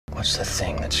What's the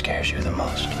thing that scares you the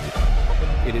most?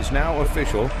 It is now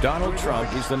official. Donald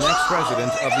Trump is the next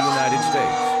president of the United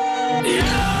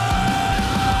States.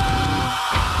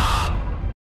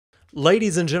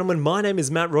 Ladies and gentlemen, my name is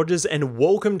Matt Rogers and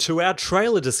welcome to our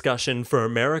trailer discussion for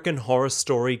American Horror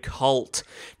Story Cult.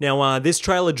 Now, this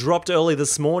trailer dropped early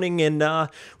this morning and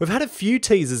we've had a few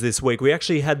teasers this week. We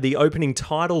actually had the opening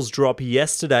titles drop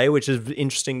yesterday, which is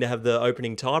interesting to have the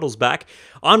opening titles back.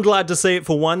 I'm glad to see it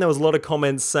for one. There was a lot of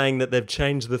comments saying that they've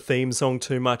changed the theme song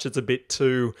too much. It's a bit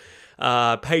too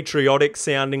patriotic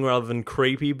sounding rather than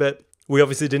creepy, but we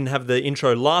obviously didn't have the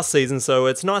intro last season, so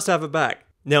it's nice to have it back.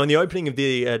 Now, in the opening of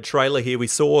the trailer here, we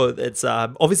saw it's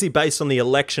obviously based on the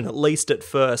election, at least at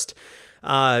first,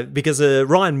 because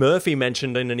Ryan Murphy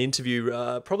mentioned in an interview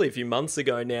probably a few months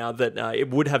ago now that it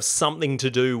would have something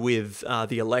to do with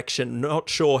the election.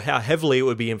 Not sure how heavily it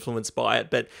would be influenced by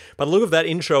it, but by the look of that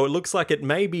intro, it looks like it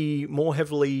may be more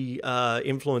heavily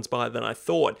influenced by it than I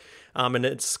thought. And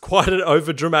it's quite an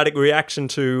over-dramatic reaction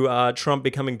to Trump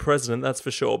becoming president, that's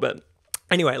for sure. But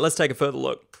anyway, let's take a further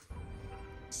look.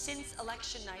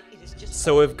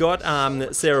 So we've got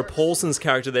Sarah Paulson's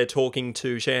character there talking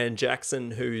to Shannon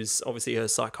Jackson, who's obviously her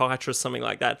psychiatrist, something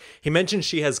like that. He mentioned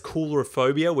she has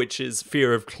coulrophobia, which is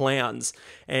fear of clowns.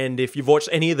 And if you've watched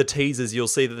any of the teasers, you'll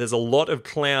see that there's a lot of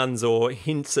clowns or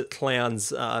hints at clowns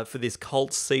for this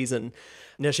cult season.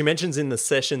 Now, she mentions in the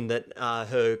session that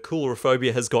her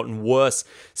coulrophobia has gotten worse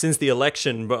since the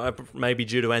election, maybe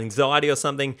due to anxiety or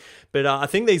something. But I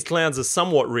think these clowns are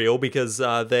somewhat real because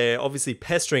they're obviously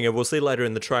pestering her. We'll see later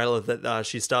in the trailer that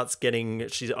she starts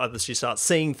either she starts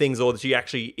seeing things or that she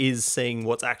actually is seeing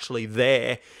what's actually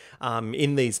there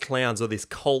in these clowns or this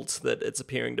cult that it's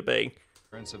appearing to be.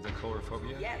 Of the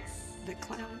coulrophobia? Yes, the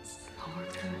clowns.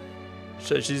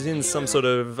 So she's in some sort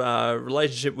of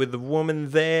relationship with the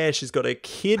woman there. She's got a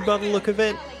kid by the look of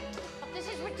it.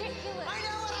 This is ridiculous. I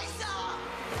know what I saw.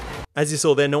 As you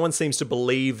saw there, no one seems to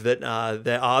believe that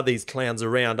there are these clowns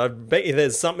around. I bet you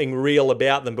there's something real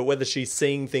about them, but whether she's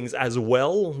seeing things as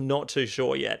well, not too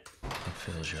sure yet. It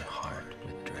fills your heart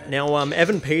with dread. Now,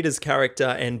 Evan Peters' character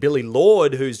and Billy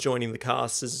Lord, who's joining the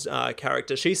cast as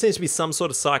character, she seems to be some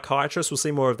sort of psychiatrist. We'll see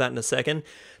more of that in a second.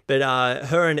 But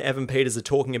her and Evan Peters are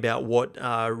talking about what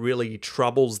really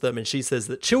troubles them, and she says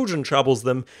that children troubles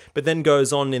them, but then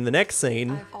goes on in the next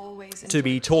scene to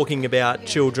be talking about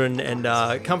children and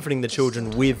comforting the children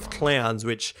with clowns,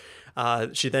 which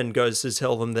she then goes to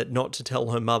tell them that not to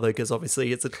tell her mother because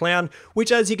obviously it's a clown,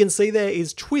 which as you can see there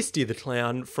is Twisty the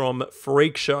Clown from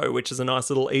Freak Show, which is a nice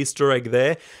little Easter egg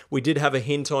there. We did have a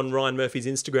hint on Ryan Murphy's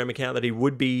Instagram account that he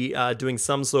would be doing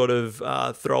some sort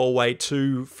of throwaway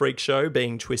to Freak Show,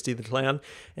 being Twisty the Clown,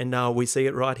 and we see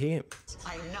it right here.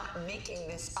 I'm not making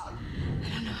this up. I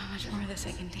don't know how much more of this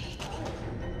I can take.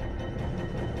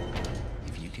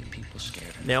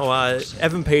 Now,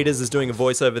 Evan Peters is doing a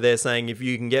voiceover there saying if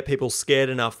you can get people scared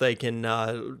enough, they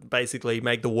can basically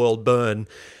make the world burn.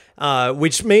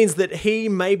 Which means that he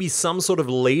may be some sort of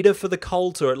leader for the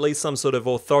cult, or at least some sort of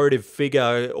authoritative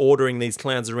figure ordering these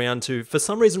clowns around to, for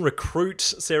some reason, recruit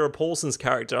Sarah Paulson's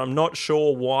character. I'm not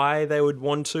sure why they would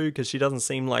want to, because she doesn't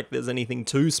seem like there's anything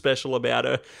too special about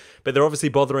her. But they're obviously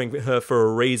bothering her for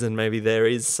a reason. Maybe there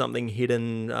is something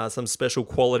hidden, some special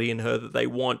quality in her that they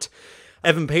want.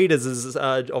 Evan Peters is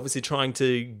obviously trying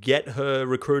to get her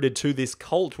recruited to this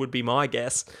cult, would be my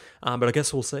guess. But I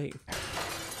guess we'll see.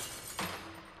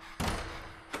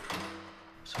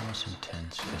 It's the most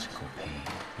intense physical pain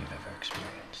you've ever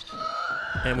experienced.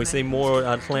 And we see more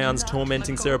clowns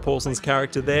tormenting Sarah Paulson's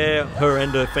character there, her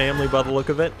and her family by the look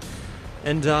of it.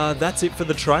 And that's it for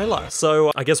the trailer.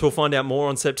 So I guess we'll find out more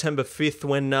on September 5th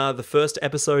when the first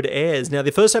episode airs. Now,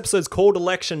 the first episode's called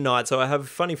Election Night, so I have a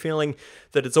funny feeling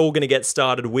that it's all going to get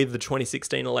started with the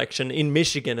 2016 election in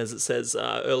Michigan, as it says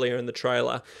earlier in the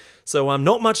trailer. So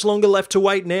not much longer left to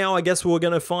wait now. I guess we're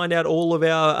going to find out all of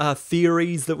our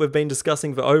theories that we've been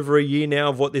discussing for over a year now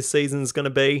of what this season's going to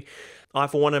be. I,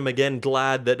 for one, am again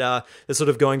glad that they're sort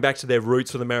of going back to their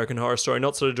roots with American Horror Story,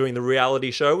 not sort of doing the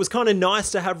reality show. It was kind of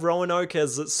nice to have Roanoke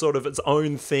as it's sort of its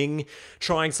own thing,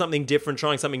 trying something different,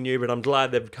 trying something new, but I'm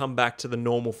glad they've come back to the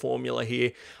normal formula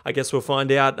here. I guess we'll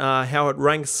find out how it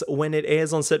ranks when it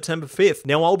airs on September 5th.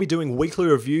 Now, I'll be doing weekly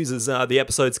reviews as the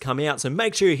episodes come out, so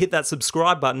make sure you hit that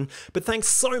subscribe button. But thanks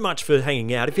so much for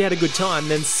hanging out. If you had a good time,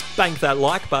 then spank that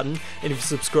like button, and if you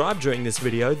subscribed during this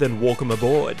video, then welcome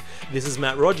aboard. This is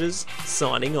Matt Rogers,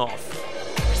 signing off.